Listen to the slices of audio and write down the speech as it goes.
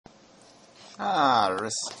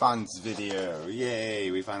Response video.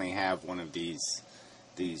 Yay, we finally have one of these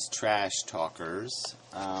trash talkers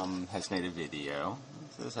has made a video.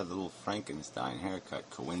 This has a little Frankenstein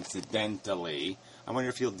haircut, coincidentally. I wonder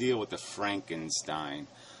if he'll deal with the Frankenstein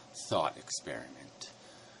thought experiment.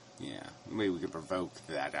 Yeah, maybe we can provoke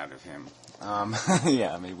that out of him.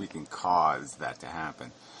 Yeah, maybe we can cause that to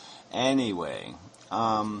happen. Anyway,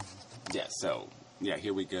 yeah,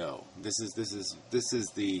 here we go. This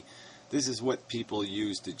is what people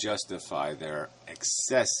use to justify their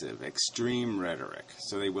excessive, extreme rhetoric.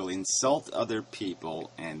 So they will insult other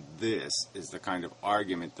people, and this is the kind of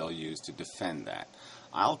argument they'll use to defend that.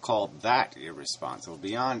 I'll call that irresponsible,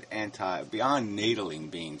 beyond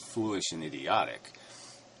nataling being foolish and idiotic.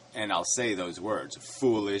 And I'll say those words: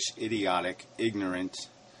 foolish, idiotic, ignorant.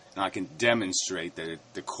 And I can demonstrate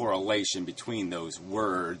the correlation between those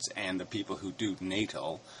words and the people who do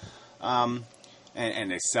natal. And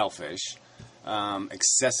they're selfish,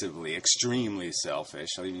 excessively, extremely selfish.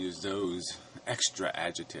 I'll even use those extra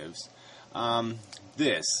adjectives.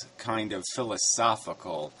 This kind of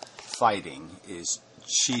philosophical fighting is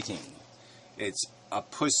cheating. It's a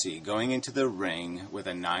pussy going into the ring with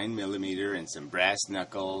a 9mm and some brass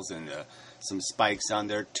knuckles and some spikes on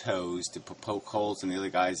their toes to poke holes in the other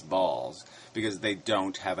guy's balls because they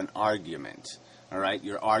don't have an argument. All right?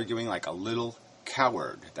 You're arguing like a little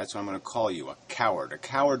coward. That's what I'm going to call you, a coward. A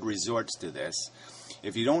coward resorts to this.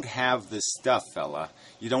 If you don't have this stuff, fella,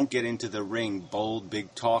 you don't get into the ring bold,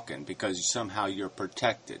 big talking because somehow you're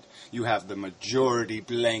protected. You have the majority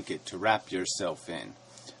blanket to wrap yourself in.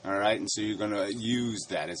 All right? And so you're going to use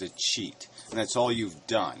that as a cheat. And that's all you've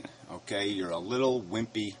done. Okay? You're a little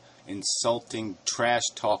wimpy, insulting,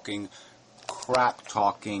 trash-talking,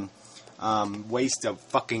 crap-talking, waste of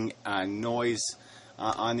fucking noise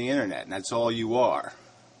on the internet, and that's all you are.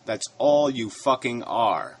 That's all you fucking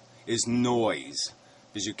are, is noise,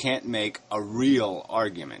 because you can't make a real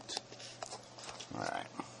argument. Alright,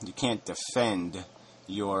 you can't defend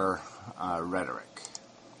your rhetoric.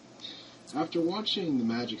 After watching the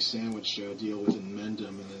Magic Sandwich Show deal with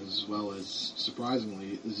inmendham, and as well as,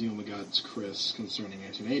 surprisingly, Zuma God's Chris concerning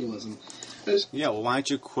antinatalism... Yeah, well, why don't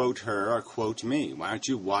you quote her or quote me? Why don't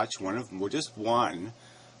you watch just one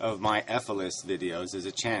of my Ephelist videos as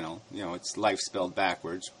a channel. You know, it's life spelled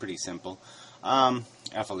backwards. Pretty simple.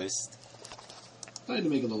 Ephelist. I had to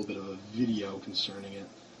make a little bit of a video concerning it.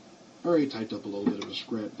 I already typed up a little bit of a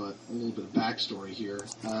script, but a little bit of backstory here.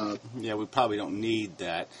 Yeah, we probably don't need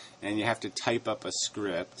that. And you have to type up a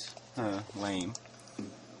script. Lame.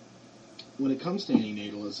 When it comes to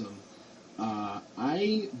antinatalism,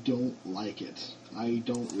 I don't like it. I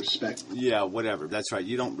don't respect it. Yeah, whatever. That's right.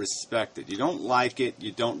 You don't respect it. You don't like it.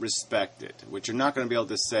 You don't respect it. What you're not going to be able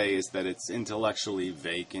to say is that it's intellectually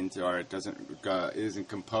vacant or it isn't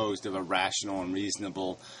composed of a rational and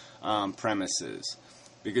reasonable premises.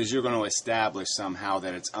 Because you're going to establish somehow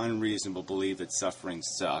that it's unreasonable to believe that suffering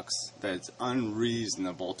sucks, that it's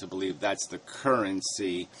unreasonable to believe that's the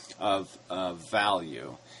currency of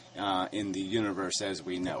value in the universe as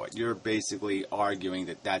we know it. You're basically arguing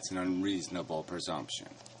that that's an unreasonable presumption.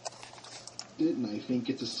 And I think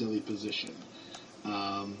it's a silly position.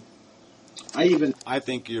 I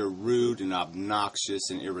think you're rude and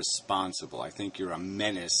obnoxious and irresponsible. I think you're a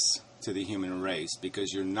menace to the human race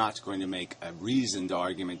because you're not going to make a reasoned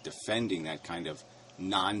argument defending that kind of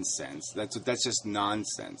nonsense. That's just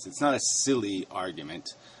nonsense. It's not a silly argument,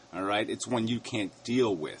 all right? It's one you can't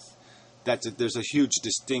deal with. There's a huge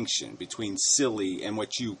distinction between silly and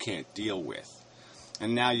what you can't deal with.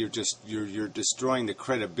 And now you're destroying the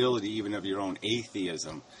credibility even of your own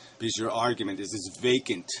atheism because your argument is as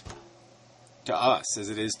vacant to us as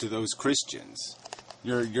it is to those Christians.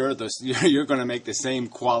 You're going to make the same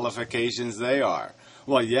qualifications they are.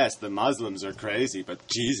 Well, yes, the Muslims are crazy, but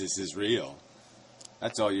Jesus is real.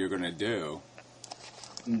 That's all you're going to do.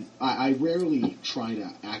 I rarely try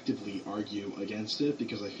to actively argue against it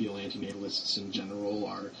because I feel antinatalists in general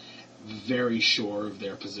are very sure of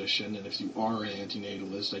their position, and if you are an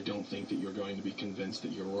antinatalist, I don't think that you're going to be convinced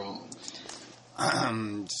that you're wrong.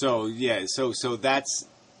 So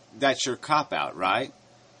that's your cop-out, right?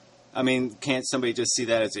 I mean, can't somebody just see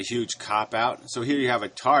that as a huge cop-out? So here you have a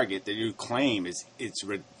target that you claim it's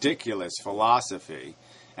ridiculous philosophy,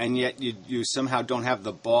 and yet you somehow don't have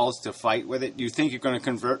the balls to fight with it. You think you're going to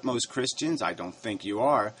convert most Christians? I don't think you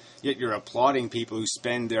are. Yet you're applauding people who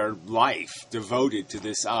spend their life devoted to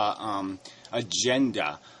this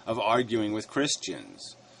agenda of arguing with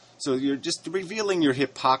Christians. So you're just revealing your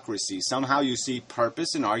hypocrisy. Somehow you see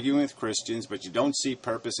purpose in arguing with Christians, but you don't see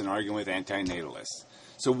purpose in arguing with antinatalists.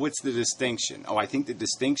 So what's the distinction? Oh, I think the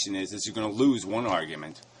distinction is you're going to lose one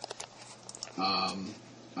argument.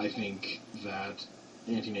 I think that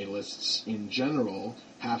antinatalists in general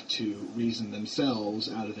have to reason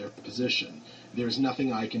themselves out of their position. There's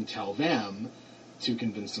nothing I can tell them to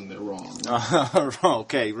convince them they're wrong.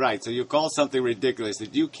 Okay, right. So you call something ridiculous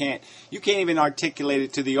that you can't even articulate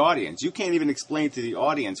it to the audience. You can't even explain to the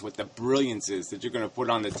audience what the brilliance is that you're going to put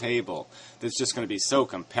on the table that's just going to be so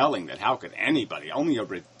compelling that how could anybody, only a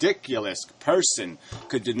ridiculous person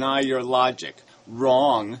could deny your logic.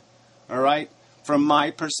 Wrong. All right? From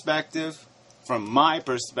my perspective,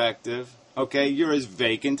 okay, you're as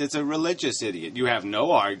vacant as a religious idiot. You have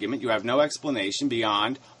no argument, you have no explanation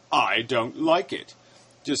beyond, I don't like it.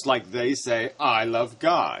 Just like they say, I love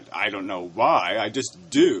God. I don't know why, I just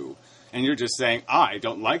do. And you're just saying, I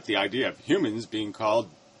don't like the idea of humans being called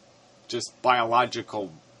just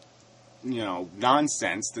biological,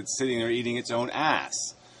 nonsense that's sitting there eating its own ass.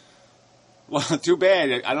 Well, too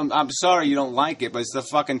bad. I'm sorry you don't like it, but it's the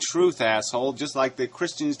fucking truth, asshole. Just like the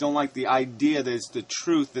Christians don't like the idea that it's the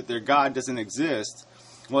truth that their God doesn't exist.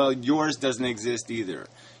 Well, yours doesn't exist either.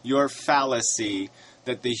 Your fallacy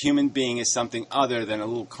that the human being is something other than a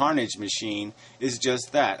little carnage machine is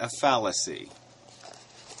just that, a fallacy.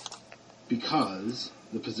 Because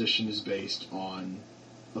the position is based on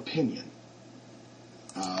opinion.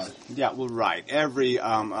 Yeah, well, right. Every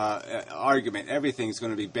argument, everything's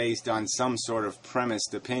going to be based on some sort of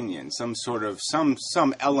premised opinion, some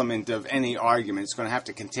element of any argument. It's going to have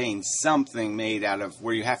to contain something made out of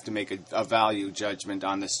where you have to make a value judgment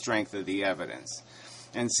on the strength of the evidence.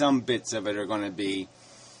 And some bits of it are going to be,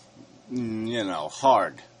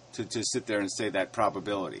 hard to sit there and say that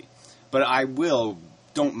probability. But I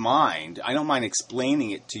don't mind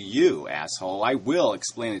explaining it to you, asshole. I will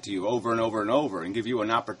explain it to you over and over and over and give you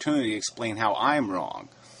an opportunity to explain how I'm wrong.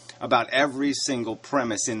 About every single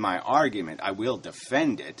premise in my argument, I will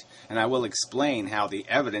defend it, and I will explain how the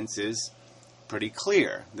evidence is pretty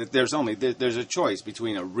clear. That there's a choice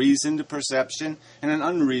between a reasoned perception and an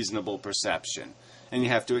unreasonable perception. And you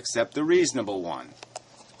have to accept the reasonable one.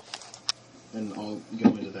 And I'll go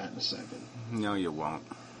into that in a second. No, you won't.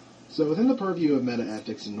 So within the purview of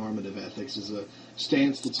meta-ethics and normative ethics is a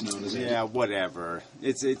stance that's known as... Yeah, whatever.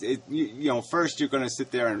 First you're going to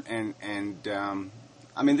sit there and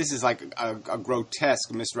this is like a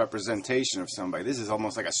grotesque misrepresentation of somebody. This is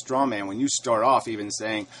almost like a straw man when you start off even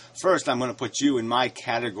saying, first I'm going to put you in my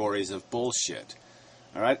categories of bullshit.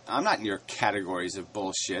 All right? I'm not in your categories of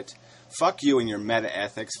bullshit. Fuck you and your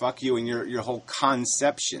meta-ethics. Fuck you and your whole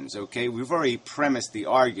conceptions, okay? We've already premised the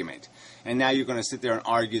argument. And now you're going to sit there and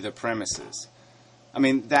argue the premises. I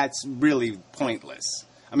mean, that's really pointless.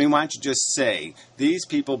 I mean, why don't you just say, these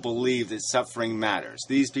people believe that suffering matters.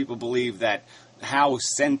 These people believe that how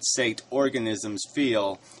sensate organisms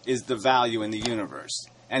feel is the value in the universe.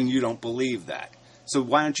 And you don't believe that. So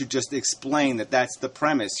why don't you just explain that that's the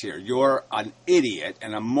premise here? You're an idiot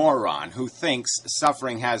and a moron who thinks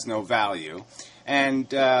suffering has no value. And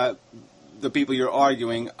the people you're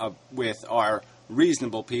arguing with are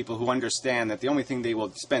reasonable people who understand that the only thing they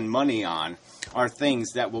will spend money on are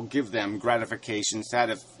things that will give them gratification,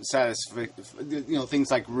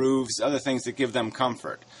 things like roofs, other things that give them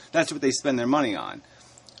comfort. That's what they spend their money on.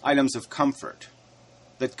 Items of comfort.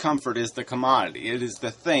 That comfort is the commodity. It is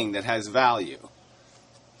the thing that has value.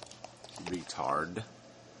 Retard.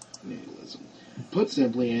 Natalism. Put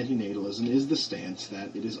simply, antinatalism is the stance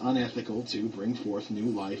that it is unethical to bring forth new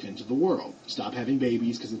life into the world. Stop having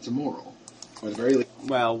babies because it's immoral. Or the very least.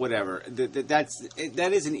 Well, whatever. That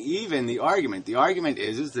isn't even the argument. The argument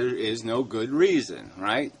is there is no good reason,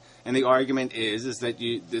 right? And the argument is that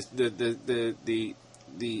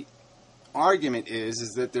the argument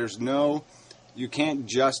is that there's no, you can't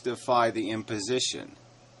justify the imposition.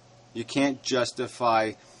 You can't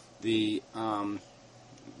justify the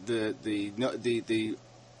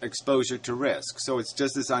exposure to risk. So it's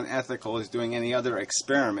just as unethical as doing any other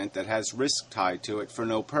experiment that has risk tied to it for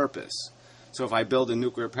no purpose. So if I build a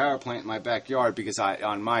nuclear power plant in my backyard because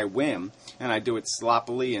on my whim, and I do it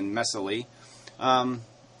sloppily and messily,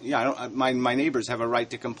 my neighbors have a right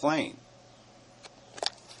to complain.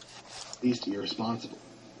 At least irresponsible.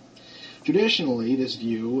 Traditionally, this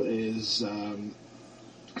view is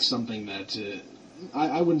something that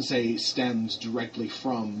I wouldn't say stems directly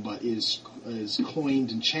from, but is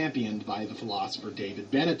coined and championed by the philosopher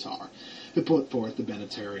David Benatar, who put forth the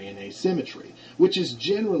Benatarian asymmetry, which is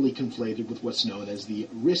generally conflated with what's known as the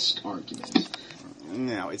risk argument.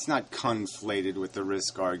 No, it's not conflated with the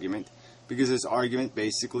risk argument, because this argument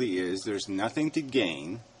basically is there's nothing to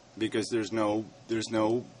gain because there's no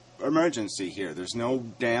emergency here. There's no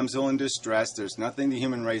damsel in distress. There's nothing the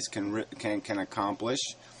human race can accomplish.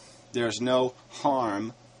 There's no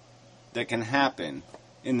harm that can happen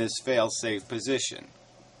in this fail-safe position?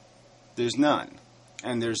 There's none.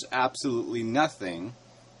 And there's absolutely nothing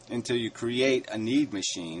until you create a need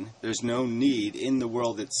machine. There's no need in the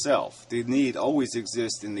world itself. The need always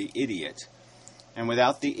exists in the idiot. And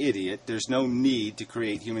without the idiot, there's no need to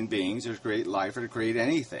create human beings or to create life or to create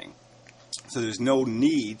anything. So there's no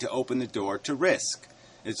need to open the door to risk.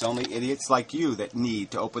 It's only idiots like you that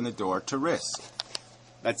need to open the door to risk.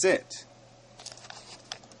 That's it.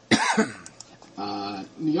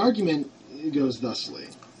 The argument goes thusly.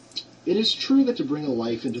 It is true that to bring a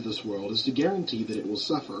life into this world is to guarantee that it will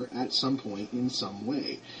suffer at some point in some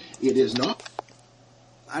way. It is not...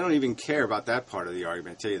 I don't even care about that part of the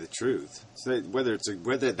argument, to tell you the truth. So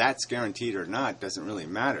whether that's guaranteed or not doesn't really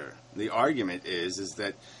matter. The argument is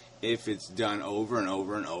that if it's done over and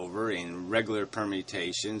over and over in regular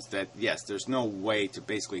permutations, that yes, there's no way to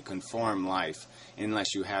basically conform life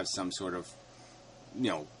unless you have some sort of,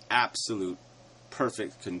 absolute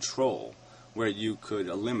perfect control where you could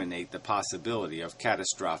eliminate the possibility of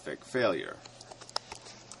catastrophic failure.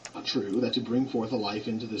 True that to bring forth a life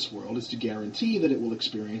into this world is to guarantee that it will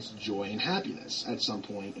experience joy and happiness at some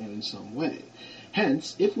point and in some way.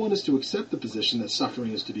 Hence, if one is to accept the position that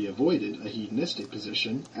suffering is to be avoided, a hedonistic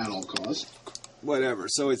position at all costs. Whatever.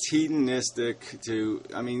 So it's hedonistic to,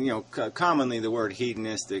 commonly the word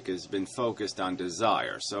hedonistic has been focused on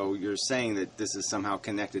desire. So you're saying that this is somehow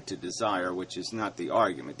connected to desire, which is not the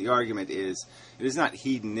argument. The argument is, it is not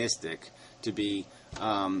hedonistic to be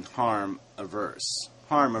harm averse.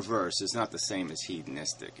 Harm averse is not the same as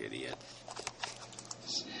hedonistic, idiot.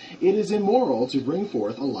 It is immoral to bring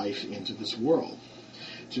forth a life into this world.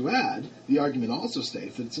 To add, the argument also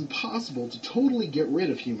states that it's impossible to totally get rid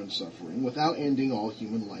of human suffering without ending all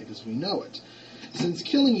human life as we know it. Since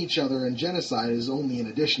killing each other and genocide is only an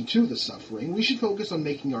addition to the suffering, we should focus on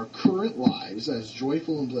making our current lives as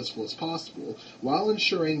joyful and blissful as possible, while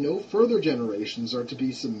ensuring no further generations are to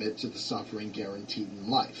be submit to the suffering guaranteed in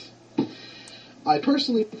life. I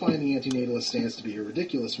personally find the antinatalist stance to be a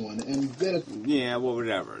ridiculous one, and Yeah, well,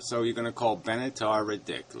 whatever. So you're going to call Benatar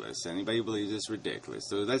ridiculous. Anybody who believes it's ridiculous.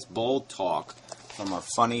 So that's bold talk from a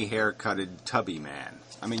funny haircutted tubby man.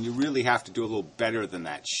 You really have to do a little better than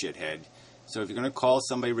that, shithead. So if you're going to call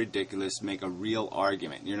somebody ridiculous, make a real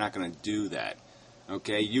argument. You're not going to do that.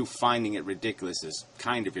 Okay? You finding it ridiculous is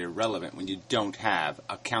kind of irrelevant when you don't have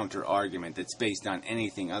a counter-argument that's based on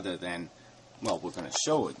anything other than, well, we're going to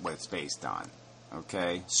show it what it's based on.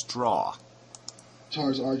 Okay? Straw.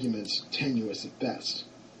 Tar's argument's tenuous at best.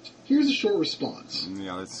 Here's a short response.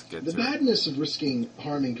 Yeah, let's get the to badness of risking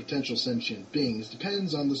harming potential sentient beings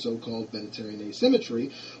depends on the so-called Benatarian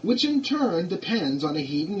asymmetry, which in turn depends on a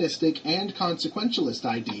hedonistic and consequentialist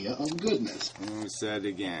idea of goodness. We said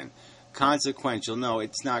again. Consequential. No,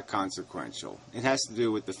 it's not consequential. It has to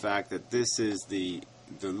do with the fact that this is the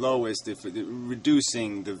lowest, if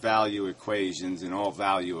reducing the value equations in all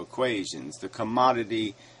value equations, the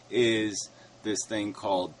commodity is this thing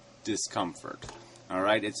called discomfort. All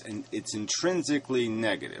right, it's intrinsically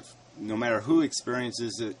negative. No matter who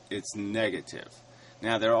experiences it, it's negative.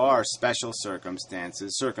 Now there are special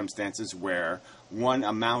circumstances where one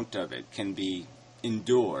amount of it can be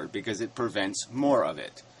endured because it prevents more of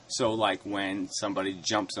it. So like when somebody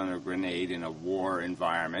jumps on a grenade in a war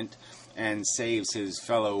environment and saves his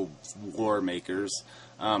fellow war makers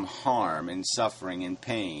harm and suffering and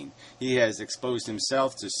pain. He has exposed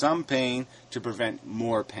himself to some pain to prevent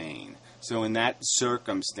more pain. So in that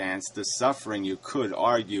circumstance, the suffering, you could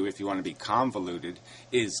argue, if you want to be convoluted,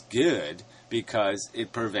 is good because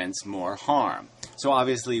it prevents more harm. So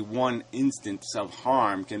obviously one instance of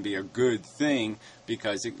harm can be a good thing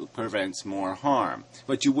because it prevents more harm.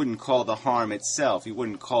 But you wouldn't call the harm itself, you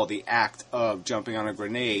wouldn't call the act of jumping on a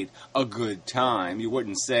grenade a good time. You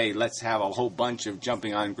wouldn't say, let's have a whole bunch of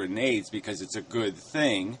jumping on grenades because it's a good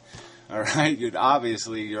thing. All right?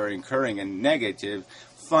 You're incurring a negative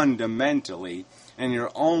fundamentally, and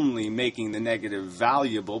you're only making the negative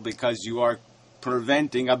valuable because you are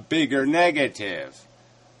preventing a bigger negative.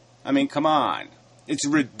 Come on. It's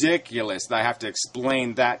ridiculous that I have to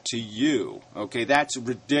explain that to you. Okay, that's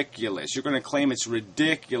ridiculous. You're going to claim it's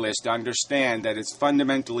ridiculous to understand that it's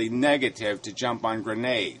fundamentally negative to jump on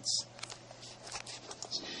grenades.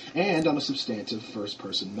 And on a substantive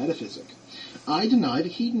first-person metaphysic. I deny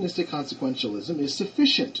that hedonistic consequentialism is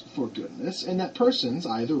sufficient for goodness, and that persons,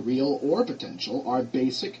 either real or potential, are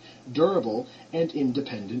basic, durable, and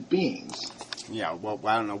independent beings. Yeah, well,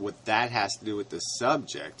 I don't know what that has to do with the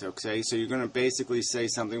subject, okay? So you're going to basically say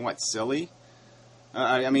something, silly?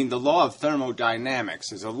 I mean, the law of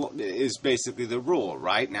thermodynamics is basically the rule,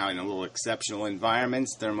 right? Now, in a little exceptional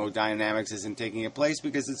environments, thermodynamics isn't taking place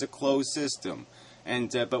because it's a closed system.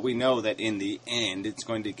 But we know that in the end, it's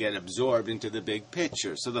going to get absorbed into the big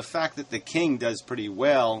picture. So the fact that the king does pretty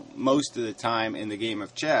well most of the time in the game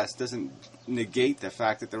of chess doesn't negate the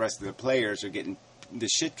fact that the rest of the players are getting the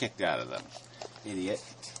shit kicked out of them. Idiot.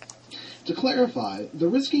 To clarify, the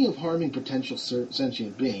risking of harming potential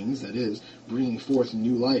sentient beings, that is, bringing forth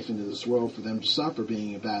new life into this world for them to suffer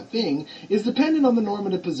being a bad thing, is dependent on the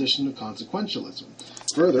normative position of consequentialism.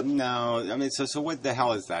 Further... No, I mean, so what the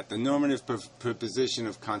hell is that? The normative position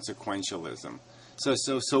of consequentialism.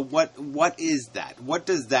 So what is that? What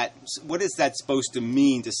is that supposed to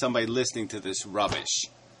mean to somebody listening to this rubbish?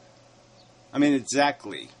 I mean,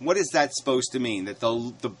 exactly. What is that supposed to mean? That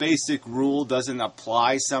the basic rule doesn't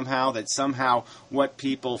apply somehow? That somehow what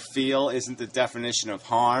people feel isn't the definition of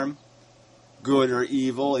harm? Good or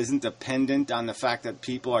evil isn't dependent on the fact that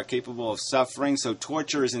people are capable of suffering? So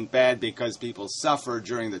torture isn't bad because people suffer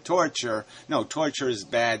during the torture. No, torture is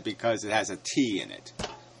bad because it has a T in it.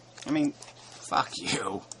 I mean, fuck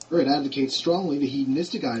you. It advocates strongly the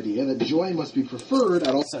hedonistic idea that joy must be preferred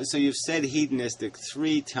at all... So you've said hedonistic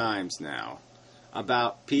 3 times now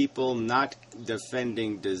about people not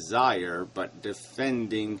defending desire, but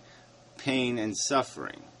defending pain and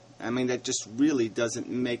suffering. I mean, that just really doesn't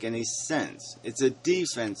make any sense. It's a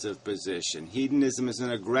defensive position. Hedonism is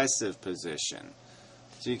an aggressive position.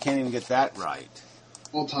 So you can't even get that right.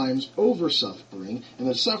 All times over suffering, and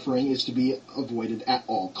that suffering is to be avoided at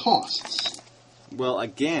all costs. Well,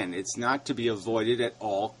 again, it's not to be avoided at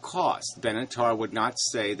all costs. Benatar would not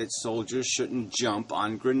say that soldiers shouldn't jump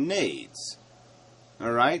on grenades.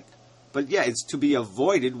 All right? But yeah, it's to be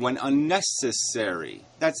avoided when unnecessary.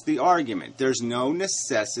 That's the argument. There's no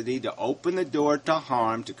necessity to open the door to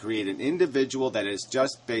harm to create an individual that is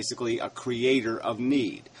just basically a creator of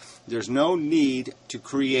need. There's no need to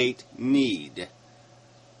create need.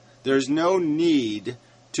 There's no need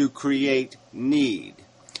to create need.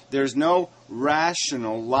 There's no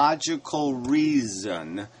rational, logical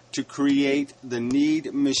reason to create the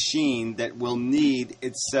need machine that will need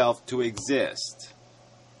itself to exist,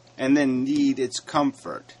 and then need its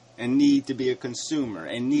comfort, and need to be a consumer,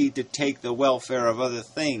 and need to take the welfare of other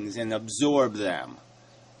things and absorb them.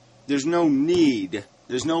 There's no need,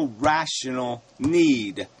 there's no rational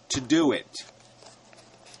need to do it.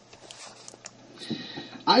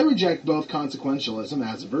 I reject both consequentialism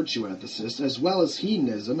as a virtue ethicist, as well as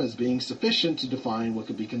hedonism as being sufficient to define what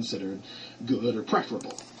could be considered good or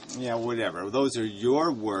preferable. Yeah, whatever. Those are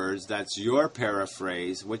your words. That's your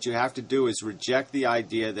paraphrase. What you have to do is reject the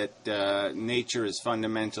idea that nature is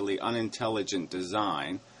fundamentally unintelligent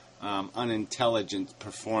design, unintelligent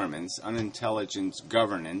performance, unintelligent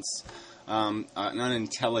governance, an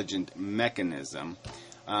unintelligent mechanism.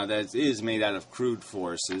 That is made out of crude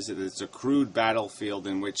forces. It's a crude battlefield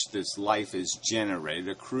in which this life is generated,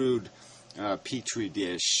 a crude petri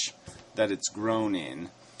dish that it's grown in.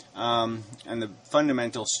 And the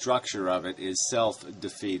fundamental structure of it is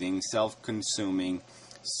self-defeating, self-consuming,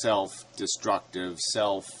 self-destructive,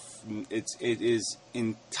 it is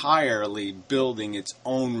entirely building its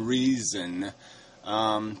own reason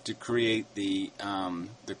to create the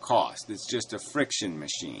cost. It's just a friction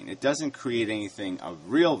machine. It doesn't create anything of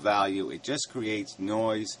real value. It just creates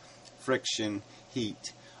noise, friction,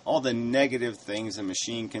 heat. All the negative things a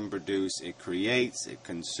machine can produce, it creates, it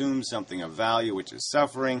consumes something of value, which is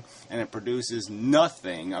suffering, and it produces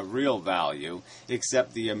nothing of real value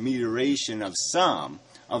except the amelioration of some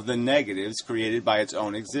of the negatives created by its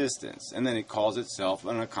own existence. And then it calls itself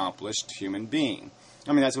an accomplished human being.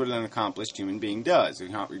 I mean, that's what an accomplished human being does.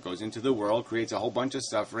 It goes into the world, creates a whole bunch of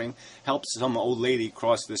suffering, helps some old lady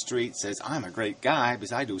cross the street, says, I'm a great guy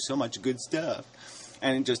because I do so much good stuff.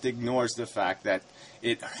 And it just ignores the fact that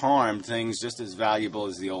it harmed things just as valuable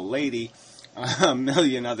as the old lady a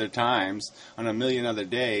million other times on a million other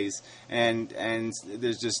days, and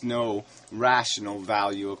there's just no rational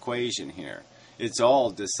value equation here. It's all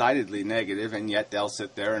decidedly negative, and yet they'll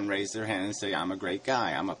sit there and raise their hand and say, I'm a great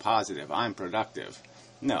guy, I'm a positive, I'm productive.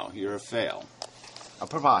 No, you're a fail. A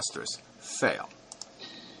preposterous fail.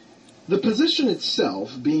 The position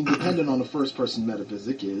itself, being dependent on a first-person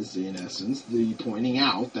metaphysic, is, in essence, the pointing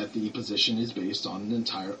out that the position is based on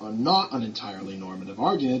not an entirely normative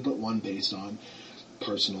argument, but one based on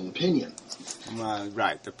personal opinion.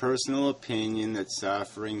 Right, the personal opinion that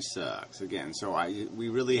suffering sucks. Again, so we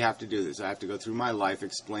really have to do this. I have to go through my life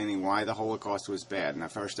explaining why the Holocaust was bad, and I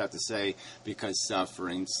first have to say, because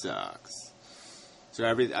suffering sucks. So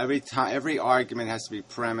every argument has to be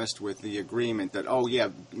premised with the agreement that, oh yeah,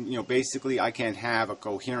 basically I can't have a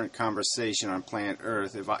coherent conversation on planet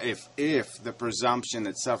Earth if the presumption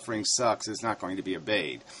that suffering sucks is not going to be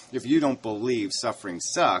obeyed. If you don't believe suffering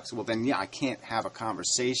sucks, well then yeah, I can't have a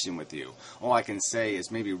conversation with you. All I can say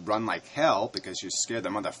is maybe run like hell because you scared the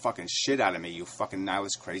motherfucking shit out of me, you fucking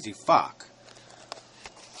nihilist crazy fuck.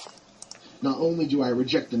 Not only do I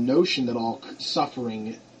reject the notion that all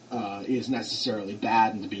suffering is necessarily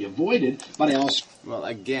bad and to be avoided, but I also... Well,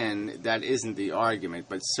 again, that isn't the argument,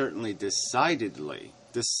 but certainly decidedly,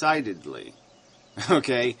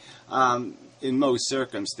 okay, in most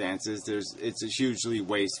circumstances, it's hugely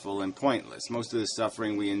wasteful and pointless. Most of the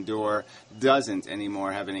suffering we endure doesn't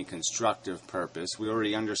anymore have any constructive purpose. We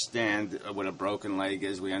already understand what a broken leg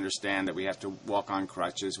is. We understand that we have to walk on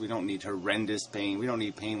crutches. We don't need horrendous pain. We don't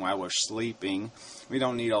need pain while we're sleeping. We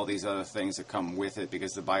don't need all these other things that come with it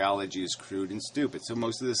because the biology is crude and stupid. So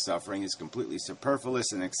most of the suffering is completely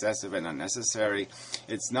superfluous and excessive and unnecessary.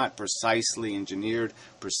 It's not precisely engineered,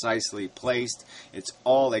 precisely placed. It's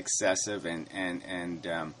all excessive and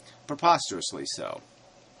preposterously so.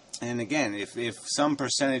 And again, if some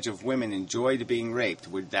percentage of women enjoyed being raped,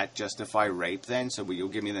 would that justify rape then? So will you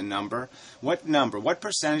give me the number? What number? What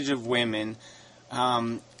percentage of women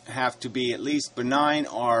have to be at least benign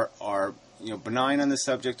or benign on the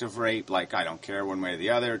subject of rape, like I don't care one way or the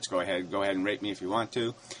other, it's go ahead and rape me if you want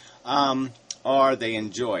to, or they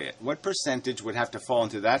enjoy it? What percentage would have to fall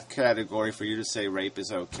into that category for you to say rape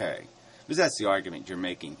is okay? Because that's the argument you're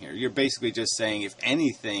making here. You're basically just saying if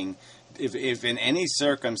anything, if in any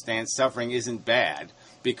circumstance suffering isn't bad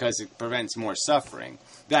because it prevents more suffering,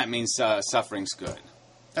 that means suffering's good.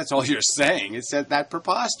 That's all you're saying. It's that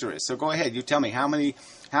preposterous. So go ahead, you tell me how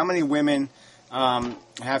many women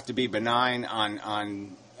have to be benign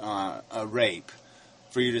on a rape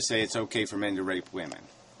for you to say it's okay for men to rape women.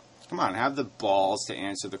 Come on, have the balls to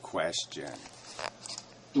answer the question.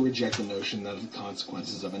 To reject the notion that the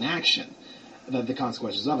consequences of an action, that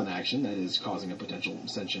is causing a potential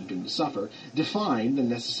sentient being to suffer, define the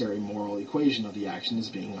necessary moral equation of the action as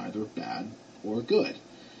being either bad or good.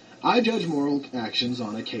 I judge moral actions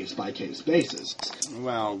on a case-by-case basis.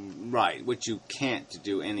 Well, right, which you can't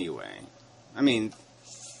do anyway. I mean,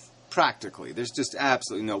 practically, there's just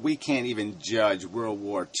absolutely no... We can't even judge World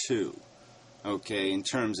War II, okay, in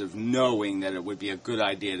terms of knowing that it would be a good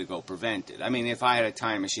idea to go prevent it. I mean, if I had a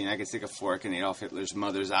time machine, I could stick a fork in Adolf Hitler's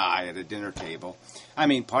mother's eye at a dinner table. I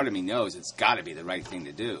mean, part of me knows it's got to be the right thing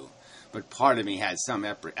to do. But part of me has some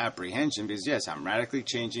apprehension because, yes, I'm radically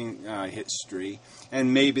changing history.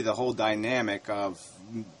 And maybe the whole dynamic of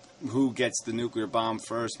who gets the nuclear bomb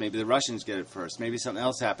first, maybe the Russians get it first, maybe something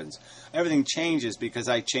else happens. Everything changes because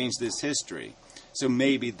I changed this history. So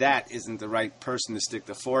maybe that isn't the right person to stick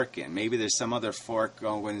the fork in. Maybe there's some other fork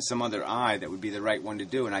going in some other eye that would be the right one to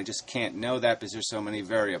do, and I just can't know that because there's so many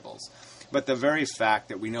variables. But the very fact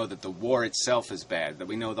that we know that the war itself is bad, that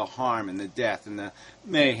we know the harm and the death and the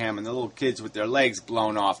mayhem and the little kids with their legs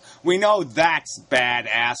blown off, we know that's bad,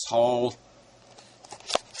 asshole.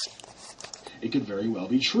 It could very well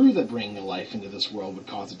be true that bringing a life into this world would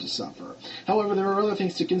cause it to suffer. However, there are other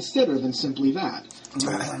things to consider than simply that.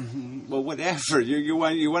 Well, whatever. You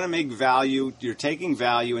want to make value. You're taking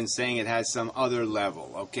value and saying it has some other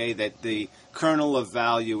level, okay? That the kernel of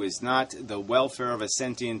value is not the welfare of a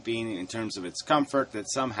sentient being in terms of its comfort,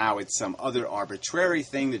 that somehow it's some other arbitrary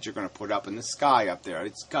thing that you're going to put up in the sky up there.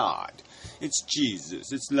 It's God. It's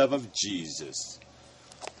Jesus. It's love of Jesus.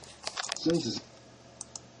 Since is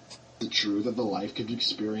it true that the life could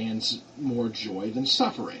experience more joy than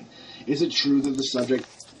suffering? Is it true that the subject...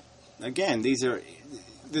 Again, these are...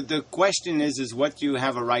 The question is what you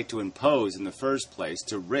have a right to impose in the first place,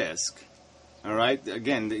 to risk. All right?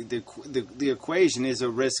 Again, the equation is a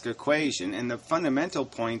risk equation, and the fundamental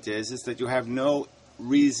point is that you have no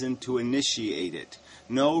reason to initiate it.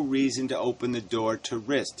 No reason to open the door to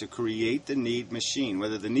risk, to create the need machine.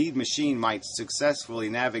 Whether the need machine might successfully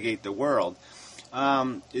navigate the world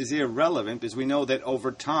is irrelevant, because we know that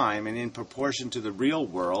over time and in proportion to the real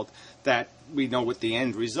world that we know what the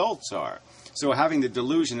end results are. So having the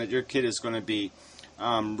delusion that your kid is going to be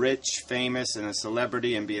rich, famous, and a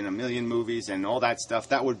celebrity and be in a million movies and all that stuff,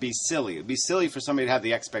 that would be silly. It would be silly for somebody to have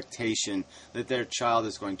the expectation that their child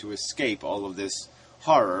is going to escape all of this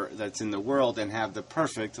horror that's in the world and have the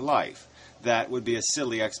perfect life. That would be a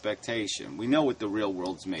silly expectation. We know what the real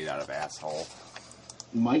world's made out of, asshole.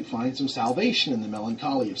 Might find some salvation in the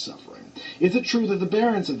melancholy of suffering. Is it true that the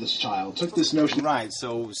parents of this child took this notion... Right,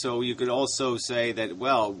 so you could also say that,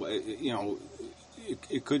 well, you know,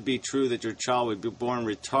 it could be true that your child would be born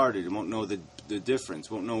retarded and won't know the the difference,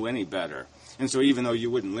 won't know any better. And so even though you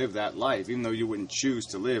wouldn't live that life, even though you wouldn't choose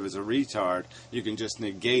to live as a retard, you can just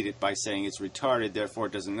negate it by saying it's retarded, therefore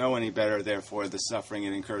it doesn't know any better, therefore the suffering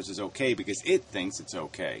it incurs is okay because it thinks it's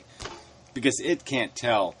okay. Because it can't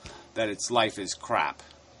tell that its life is crap.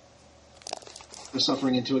 The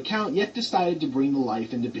suffering into account, yet decided to bring the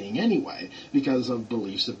life into being anyway, because of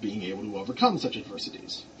beliefs of being able to overcome such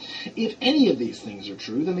adversities. If any of these things are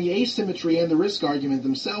true, then the asymmetry and the risk argument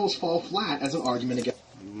themselves fall flat as an argument against...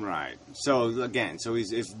 Right. So, again,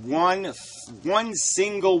 if one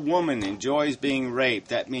single woman enjoys being raped,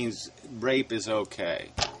 that means rape is okay.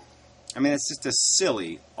 I mean, it's just a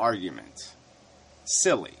silly argument.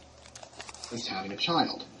 Silly. ...as having a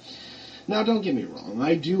child. Now, don't get me wrong.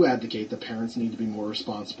 I do advocate that parents need to be more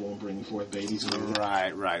responsible in bringing forth babies.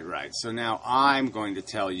 Right. So now I'm going to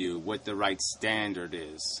tell you what the right standard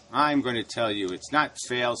is. I'm going to tell you it's not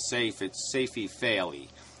fail-safe, it's safey-faily.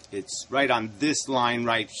 It's right on this line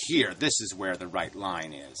right here. This is where the right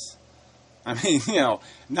line is. I mean,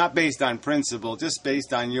 not based on principle, just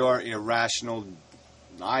based on your irrational...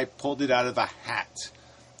 I pulled it out of a hat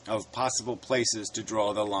of possible places to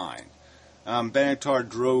draw the line. Benatar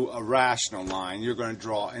drew a rational line. You're going to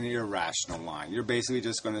draw an irrational line. You're basically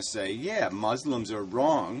just going to say, yeah, Muslims are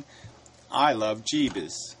wrong. I love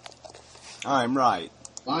Jeebus. I'm right.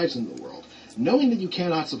 Lives in the world. Knowing that you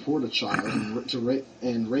cannot support a child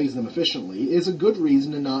and raise them efficiently is a good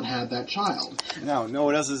reason to not have that child. No,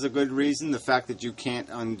 what else is a good reason? The fact that you can't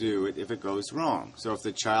undo it if it goes wrong. So if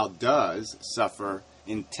the child does suffer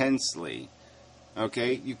intensely,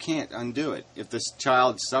 okay, you can't undo it. If this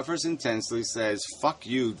child suffers intensely, says, fuck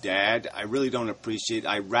you, Dad, I really don't appreciate it,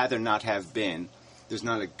 I'd rather not have been, there's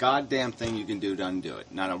not a goddamn thing you can do to undo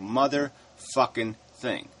it. Not a motherfucking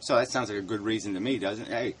thing. So that sounds like a good reason to me, doesn't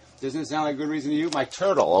it? Hey, doesn't it sound like a good reason to you? My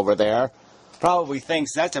turtle over there probably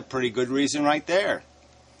thinks that's a pretty good reason right there.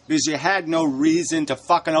 Because you had no reason to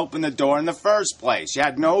fucking open the door in the first place. You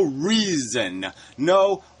had no reason,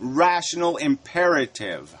 no rational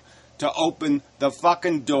imperative to open the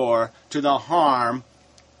fucking door to the harm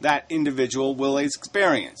that individual will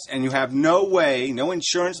experience. And you have no way, no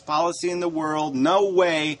insurance policy in the world, no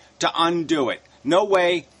way to undo it. No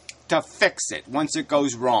way to fix it once it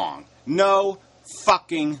goes wrong. No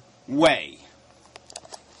fucking way.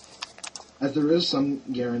 As there is some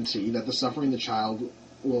guarantee that the suffering the child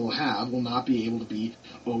will not be able to be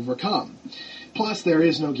overcome. Plus, there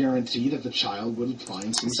is no guarantee that the child would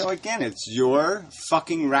find some... So again, it's your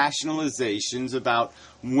fucking rationalizations about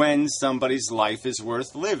when somebody's life is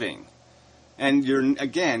worth living. And you're,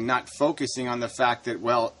 again, not focusing on the fact that,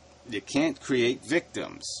 well, you can't create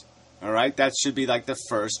victims. All right? That should be like the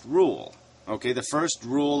first rule. Okay? The first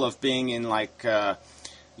rule of being in like,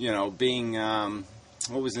 being...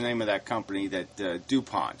 what was the name of that company that,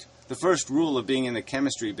 DuPont? The first rule of being in the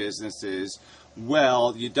chemistry business is,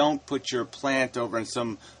 well, you don't put your plant over in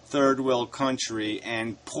some third world country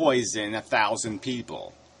and poison 1,000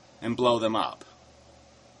 people and blow them up.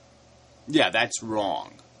 Yeah, that's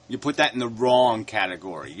wrong. You put that in the wrong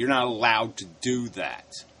category. You're not allowed to do that.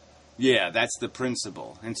 Yeah, that's the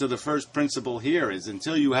principle. And so the first principle here is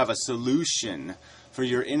until you have a solution for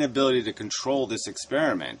your inability to control this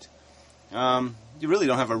experiment, you really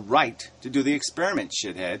don't have a right to do the experiment,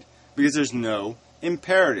 shithead, because there's no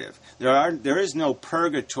imperative. There is no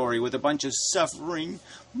purgatory with a bunch of suffering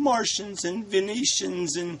Martians and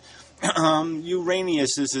Venetians and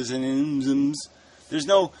Uraniuses and inmendhams. There's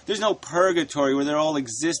no purgatory where they're all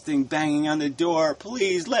existing, banging on the door.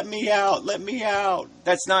 Please, let me out, let me out.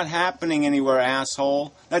 That's not happening anywhere,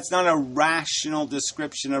 asshole. That's not a rational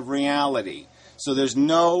description of reality. So there's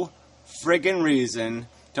no friggin' reason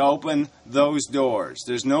to open those doors.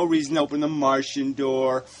 There's no reason to open the Martian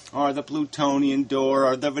door or the Plutonian door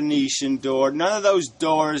or the Venetian door. None of those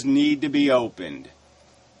doors need to be opened.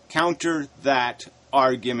 Counter that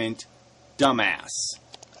argument, dumbass.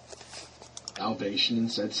 Salvation and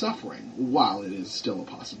said suffering, while it is still a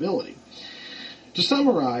possibility. To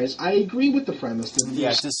summarize, I agree with the premise that...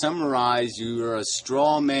 Yeah, to summarize, you're a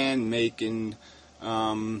straw man making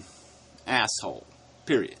asshole.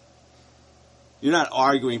 Period. You're not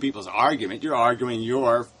arguing people's argument. You're arguing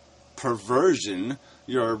your perversion,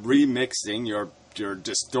 your remixing, your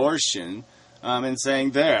distortion, and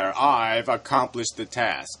saying, there, I've accomplished the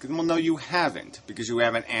task. Well, no, you haven't, because you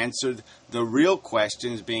haven't answered the real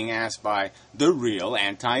questions being asked by the real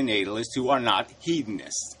anti-natalists who are not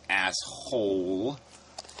hedonists, asshole.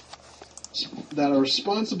 That a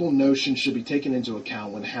responsible notion should be taken into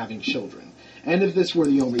account when having children. And if this were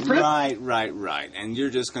the only Right. And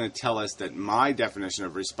you're just going to tell us that my definition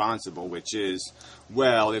of responsible, which is,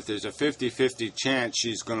 well, if there's a 50-50 chance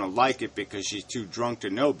she's going to like it because she's too drunk to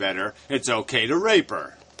know better, it's okay to rape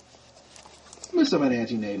her. premise of an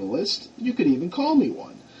antinatalist, you could even call me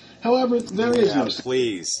one. However, there is no...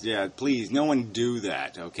 Please, no one do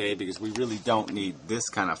that, okay? Because we really don't need this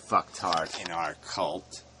kind of fucktard in our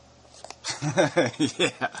cult.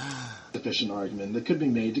 Sufficient argument that could be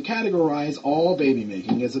made to categorize all baby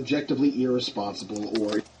making as objectively irresponsible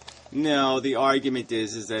or... No, the argument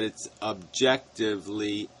is that it's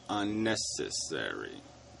objectively unnecessary.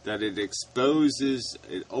 That it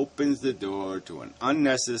opens the door to an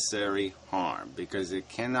unnecessary harm because it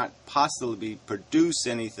cannot possibly produce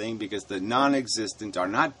anything because the non-existent are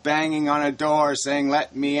not banging on a door saying,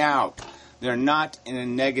 "Let me out." They're not in a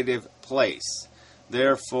negative place.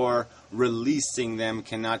 Therefore, releasing them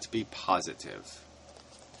cannot be positive.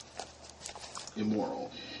 Immoral.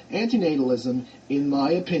 Antinatalism, in my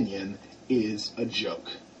opinion, is a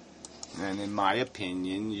joke. And in my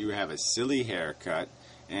opinion, you have a silly haircut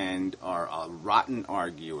and are a rotten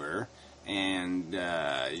arguer, and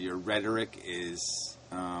your rhetoric is,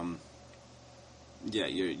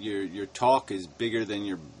 your talk is bigger than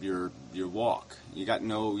your walk. You got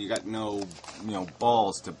no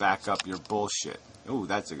balls to back up your bullshit. Ooh,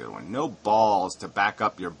 that's a good one. No balls to back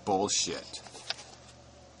up your bullshit,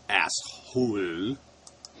 asshole.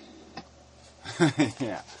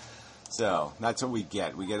 Yeah. So that's what we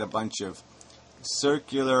get. We get a bunch of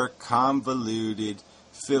circular, convoluted,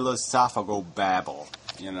 philosophical babble.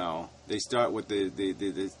 You know, they start with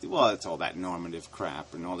well, it's all that normative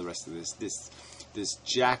crap and all the rest of this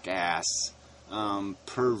jackass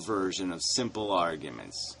perversion of simple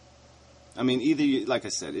arguments. I mean, like I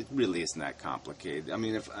said, it really isn't that complicated. I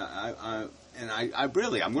mean, I'm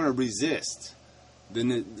going to resist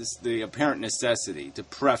the apparent necessity to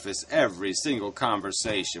preface every single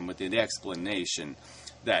conversation with the explanation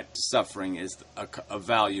that suffering is a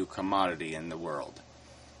value commodity in the world.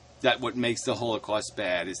 That what makes the Holocaust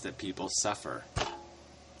bad is that people suffer.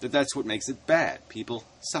 That's what makes it bad. People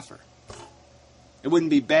suffer. It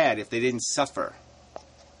wouldn't be bad if they didn't suffer.